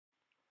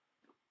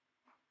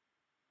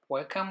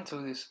Welcome to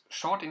this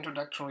short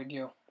introduction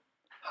video,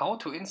 how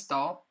to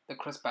install the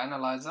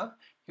CRISPRanalyzeR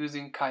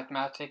using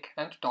Kitematic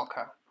and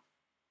Docker.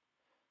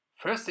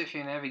 First, if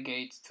you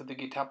navigate to the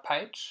GitHub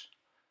page,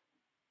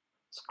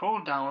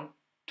 scroll down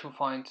to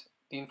find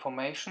the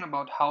information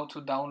about how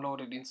to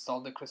download and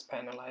install the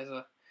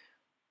CRISPRanalyzeR.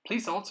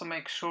 Please also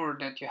make sure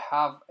that you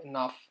have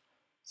enough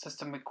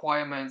system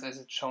requirements as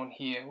it's shown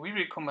here. We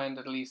recommend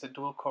at least a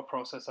dual-core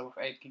processor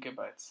with 8 GB.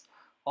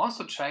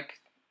 Also check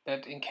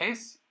that in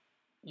case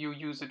you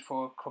use it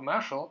for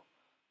commercial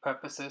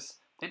purposes,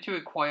 that you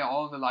acquire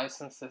all the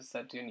licenses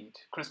that you need.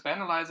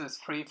 CRISPRanalyzeR is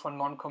free for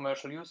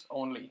non-commercial use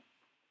only.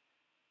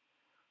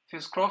 If you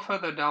scroll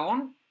further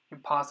down, you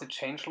pass a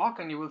changelog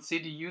and you will see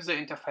the user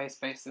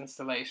interface-based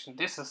installation.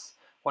 This is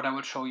what I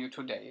will show you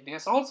today.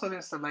 There's also the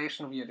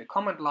installation via the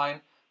command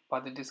line,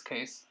 but in this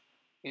case,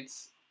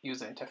 it's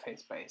user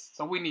interface-based.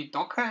 So we need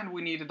Docker and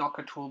we need a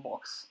Docker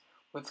Toolbox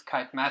with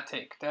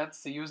Kitematic.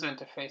 That's the user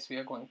interface we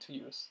are going to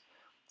use.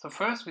 So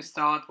first we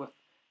start with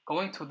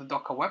going to the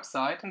Docker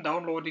website and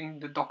downloading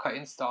the Docker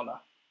installer.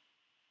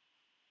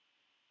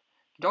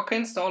 The Docker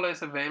installer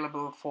is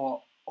available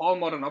for all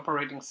modern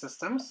operating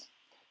systems,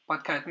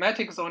 but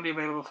Kitematic is only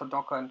available for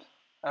Docker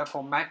and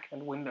for Mac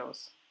and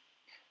Windows.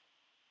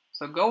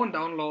 So go and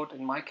download,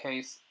 in my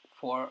case,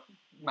 for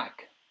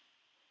Mac.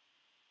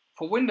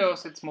 For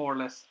Windows, it's more or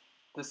less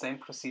the same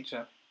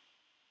procedure.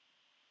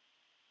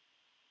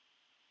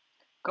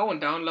 Go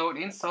and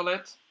download, install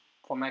it.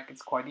 For Mac,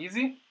 it's quite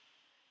easy.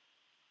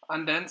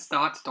 And then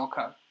start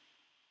Docker.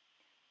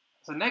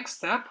 The next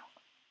step,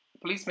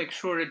 please make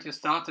sure that you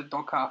started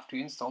Docker after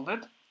you installed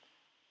it.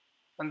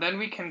 And then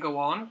we can go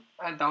on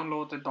and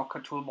download the Docker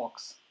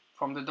Toolbox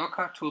from the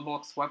Docker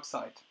Toolbox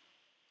website.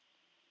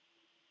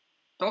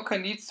 Docker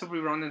needs to be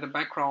run in the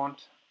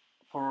background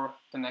for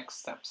the next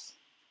steps.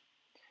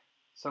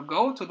 So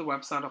go to the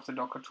website of the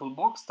Docker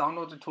Toolbox,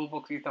 download the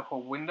toolbox either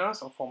for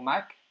Windows or for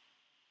Mac,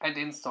 and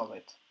install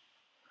it.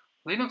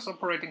 Linux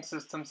operating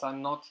systems are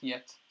not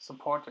yet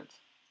supported.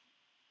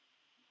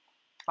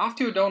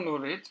 After you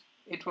download it,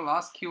 it will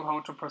ask you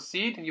how to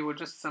proceed and you will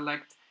just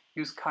select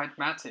Use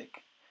Kitematic.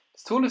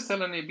 This tool is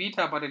still in a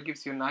beta, but it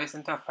gives you a nice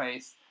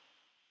interface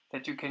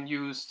that you can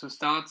use to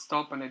start,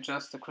 stop and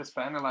adjust the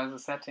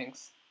CRISPRanalyzeR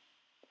settings.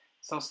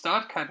 So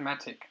start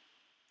Kitematic.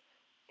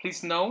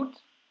 Please note,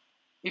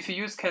 if you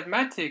use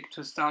Kitematic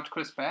to start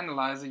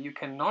CRISPRanalyzeR, you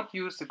cannot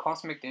use the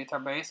Cosmic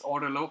database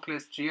or the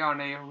localist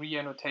gRNA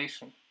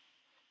re-annotation.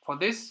 For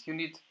this, you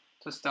need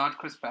to start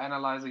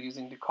CRISPRanalyzeR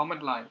using the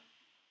command line.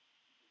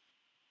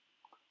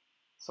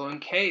 So in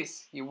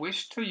case you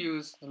wish to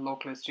use the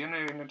localist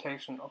gRNA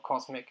annotation or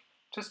Cosmic,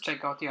 just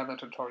check out the other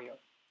tutorial.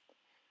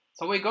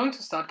 So we're going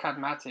to start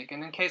Kitematic,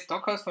 and in case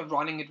Docker is not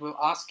running, it will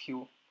ask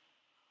you.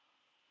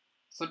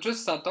 So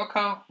just start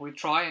Docker,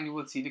 retry, and you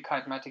will see the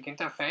Kitematic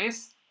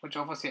interface, which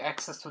offers you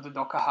access to the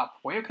Docker Hub,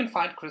 where you can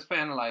find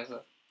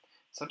CRISPRanalyzeR.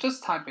 So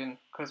just type in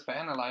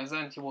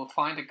CRISPRanalyzeR and you will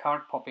find a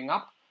card popping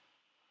up.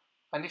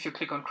 And if you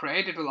click on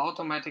Create, it will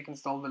automatically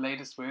install the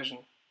latest version.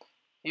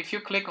 If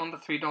you click on the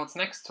three dots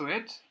next to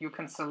it, you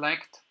can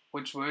select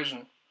which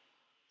version.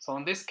 So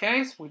in this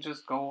case, we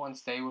just go and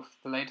stay with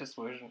the latest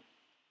version.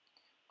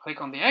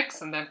 Click on the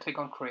X and then click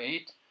on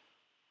Create.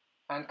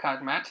 And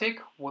Kitematic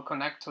will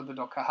connect to the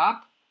Docker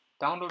Hub,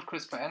 download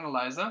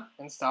CRISPRanalyzeR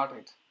and start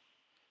it.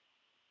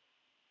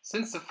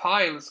 Since the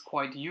file is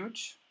quite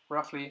huge,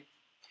 roughly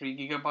 3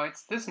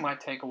 GB, this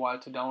might take a while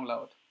to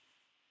download.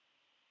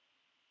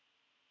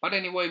 But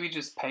anyway, we're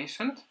just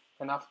patient,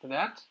 and after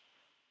that,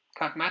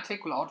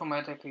 Kitematic will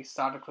automatically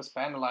start a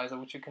CRISPRanalyzeR,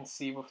 which you can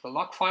see with the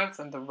log files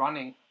and the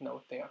running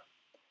node there.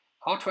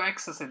 How to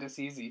access it is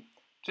easy.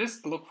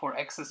 Just look for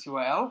access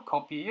URL,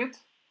 copy it,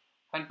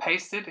 and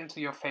paste it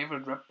into your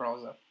favorite web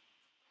browser.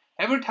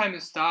 Every time you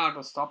start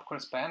or stop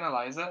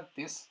CRISPRanalyzeR,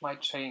 this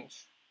might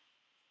change.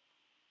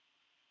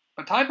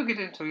 By typing it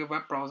into your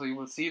web browser, you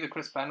will see the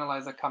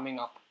CRISPRanalyzeR coming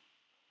up.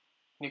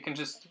 You can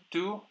just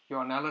do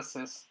your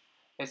analysis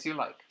as you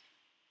like.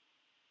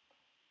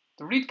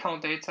 The read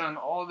count data and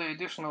all the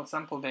additional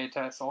sample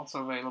data is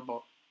also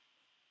available.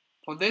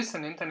 For this,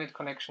 an internet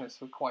connection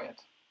is required.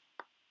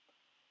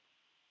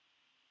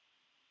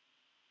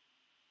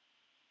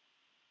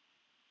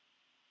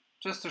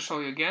 Just to show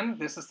you again,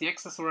 this is the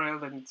access URL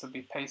that needs to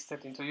be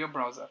pasted into your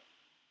browser.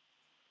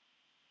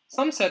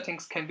 Some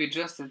settings can be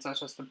adjusted,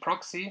 such as the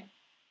proxy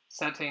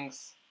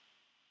settings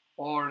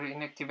or the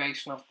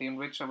inactivation of the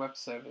enricher web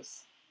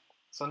service.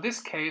 So in this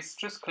case,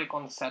 just click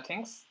on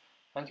Settings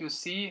and you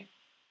see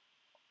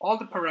all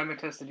the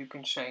parameters that you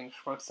can change.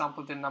 For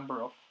example, the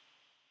number of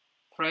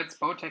threads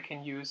both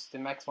can use, the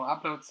maximum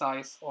upload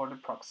size or the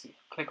proxy.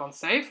 Click on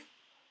Save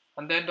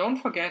and then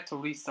don't forget to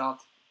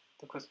restart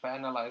the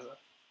CRISPRanalyzeR.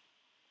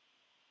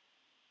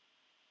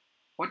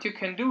 What you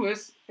can do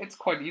is, it's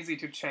quite easy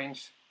to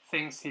change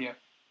things here.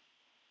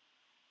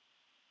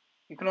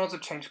 You can also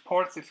change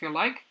ports if you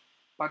like,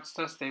 but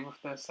just stay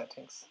with the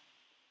settings.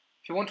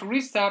 If you want to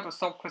restart or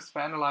stop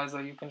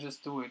CRISPRanalyzeR, you can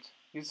just do it.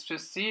 You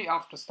just see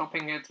after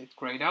stopping it, it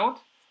grayed out,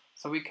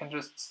 so we can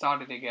just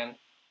start it again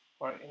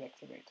or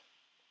inactivate.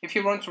 If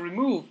you want to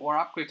remove or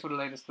upgrade to the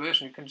latest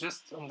version, you can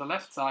just on the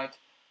left side,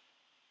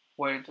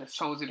 where it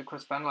shows you the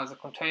CRISPRanalyzeR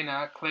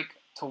container, click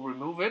to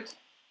remove it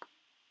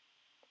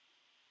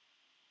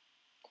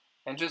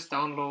and just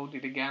download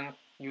it again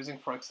using,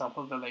 for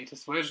example, the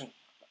latest version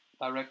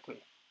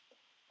directly.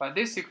 By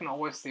this, you can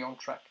always stay on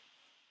track.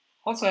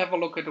 Also have a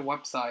look at the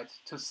website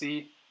to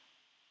see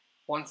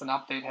once an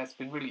update has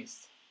been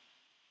released.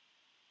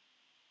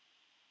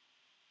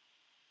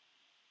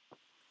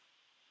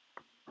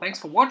 Thanks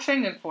for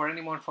watching, and for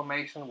any more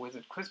information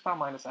visit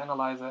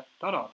CRISPR-analyzer.org.